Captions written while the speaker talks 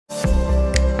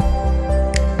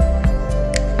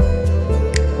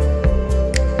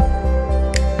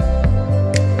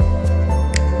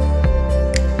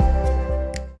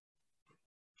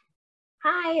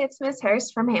it's Ms.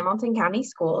 Hurst from Hamilton County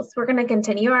Schools. We're going to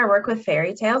continue our work with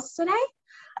fairy tales today.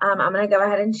 I'm going to go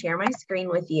ahead and share my screen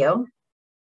with you.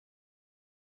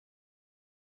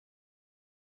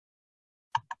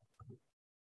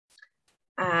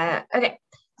 Okay,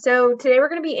 so today we're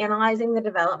going to be analyzing the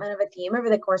development of a theme over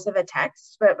the course of a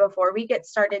text. But before we get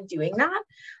started doing that,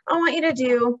 I want you to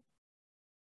do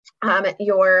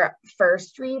your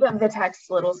first read of the text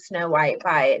Little Snow White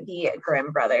by the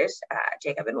Grimm brothers,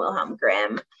 Jacob and Wilhelm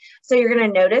Grimm. So you're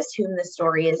going to notice whom the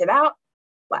story is about,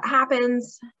 what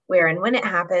happens, where and when it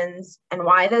happens, and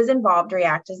why those involved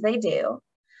react as they do.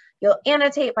 You'll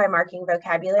annotate by marking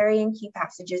vocabulary and key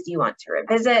passages you want to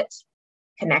revisit,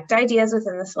 connect ideas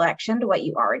within the selection to what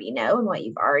you already know and what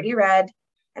you've already read,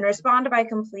 and respond by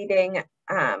completing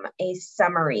a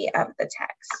summary of the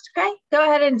text. Okay, go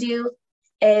ahead and do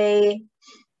a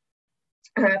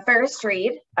first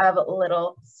read of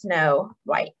Little Snow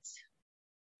White.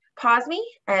 Pause me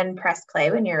and press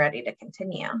play when you're ready to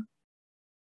continue.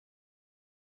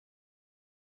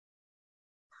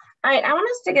 All right, I want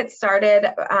us to get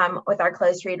started with our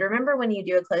close read. Remember, when you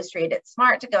do a close read, it's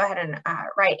smart to go ahead and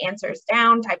write answers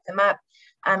down, type them up,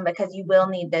 because you will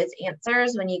need those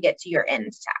answers when you get to your end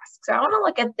task. So I want to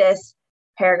look at this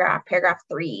paragraph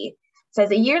 3. It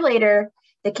says, a year later,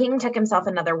 the king took himself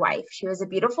another wife. She was a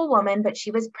beautiful woman, but she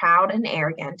was proud and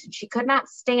arrogant, and she could not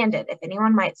stand it if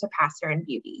anyone might surpass her in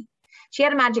beauty. She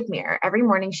had a magic mirror. Every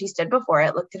morning she stood before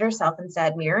it, looked at herself, and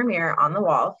said, mirror, mirror on the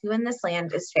wall, who in this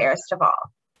land is fairest of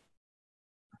all?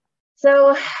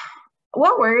 So,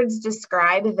 what words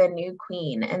describe the new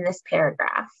queen in this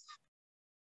paragraph?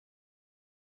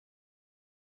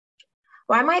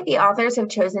 Why might the authors have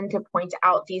chosen to point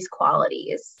out these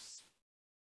qualities?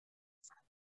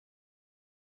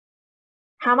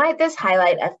 How might this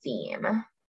highlight a theme? All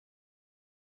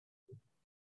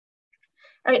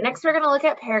right, next we're going to look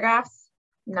at paragraphs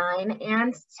 9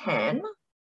 and 10,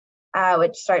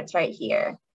 which starts right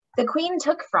here. The queen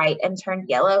took fright and turned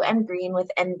yellow and green with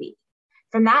envy.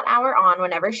 From that hour on,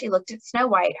 whenever she looked at Snow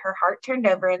White, her heart turned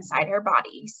over inside her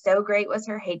body. So great was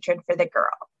her hatred for the girl.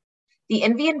 The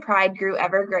envy and pride grew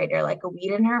ever greater, like a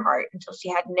weed in her heart, until she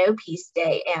had no peace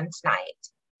day and night.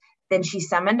 Then she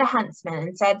summoned a huntsman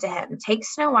and said to him, take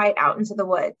Snow White out into the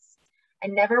woods. I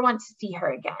never want to see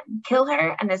her again. Kill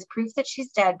her, and as proof that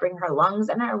she's dead, bring her lungs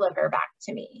and her liver back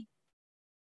to me.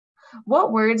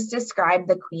 What words describe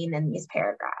the queen in these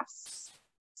paragraphs?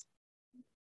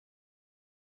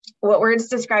 What words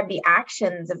describe the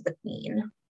actions of the queen?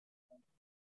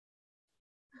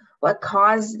 What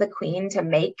caused the queen to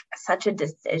make such a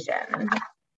decision?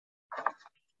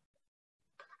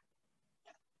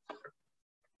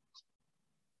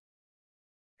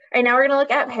 All right, now we're going to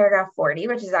look at paragraph 40,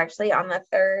 which is actually on the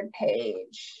 3rd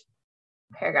page.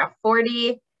 Paragraph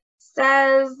 40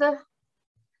 says,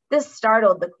 this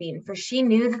startled the queen, for she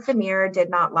knew that the mirror did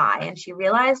not lie, and she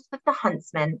realized that the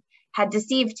huntsman had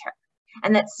deceived her,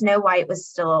 and that Snow White was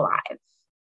still alive.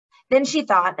 Then she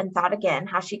thought and thought again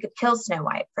how she could kill Snow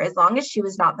White, for as long as she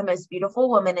was not the most beautiful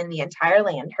woman in the entire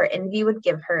land, her envy would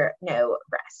give her no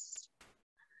rest.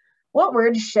 What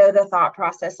words show the thought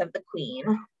process of the queen?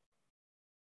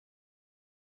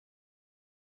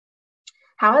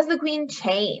 How has the queen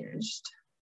changed?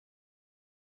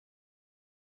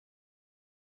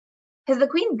 Has the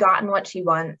queen gotten what she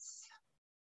wants?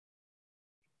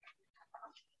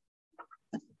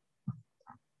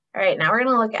 All right, now we're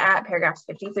going to look at paragraphs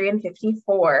 53 and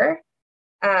 54.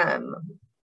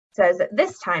 Says,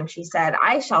 this time, she said,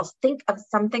 I shall think of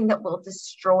something that will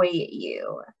destroy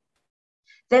you.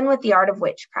 Then with the art of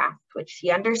witchcraft, which she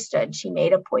understood, she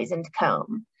made a poisoned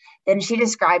comb. Then she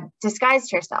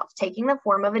disguised herself, taking the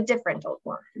form of a different old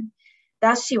woman.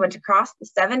 Thus she went across the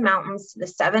 7 mountains to the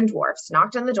 7 dwarfs,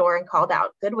 knocked on the door, and called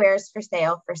out, good wares for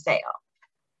sale, for sale.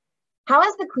 How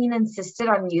has the queen insisted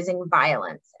on using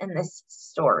violence in this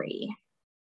story?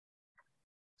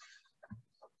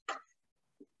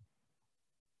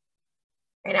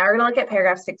 Right, now we're going to look at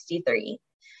paragraph 63.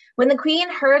 When the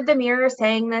queen heard the mirror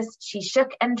saying this, she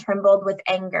shook and trembled with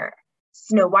anger.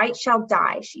 Snow White shall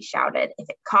die, she shouted, if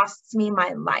it costs me my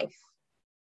life.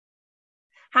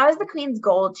 How has the queen's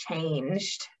goal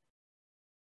changed?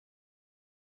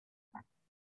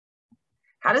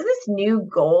 How does this new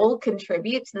goal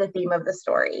contribute to the theme of the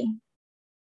story?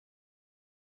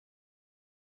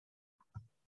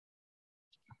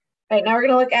 All right, now we're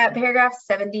going to look at paragraph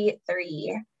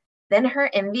 73. Then her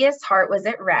envious heart was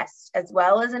at rest, as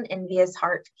well as an envious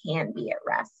heart can be at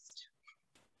rest.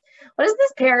 What does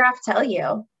this paragraph tell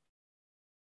you?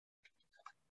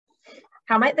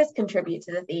 How might this contribute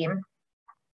to the theme?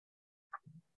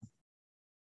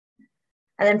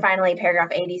 And then finally, paragraph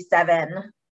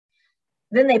 87.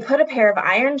 Then they put a pair of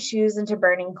iron shoes into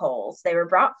burning coals. They were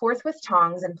brought forth with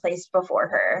tongs and placed before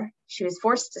her. She was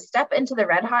forced to step into the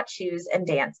red-hot shoes and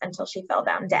dance until she fell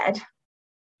down dead.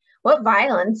 What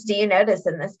violence do you notice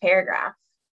in this paragraph?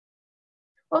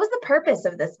 What was the purpose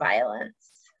of this violence?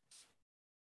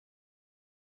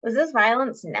 Was this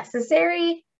violence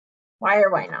necessary? Why or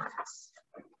why not?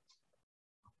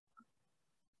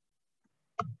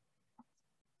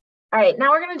 All right,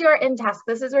 now we're going to do our in task.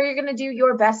 This is where you're going to do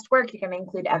your best work. You're going to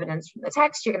include evidence from the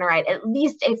text. You're going to write at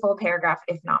least a full paragraph,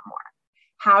 if not more.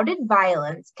 How did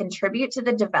violence contribute to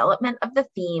the development of the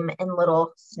theme in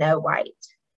Little Snow White?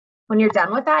 When you're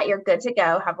done with that, you're good to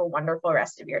go. Have a wonderful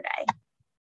rest of your day.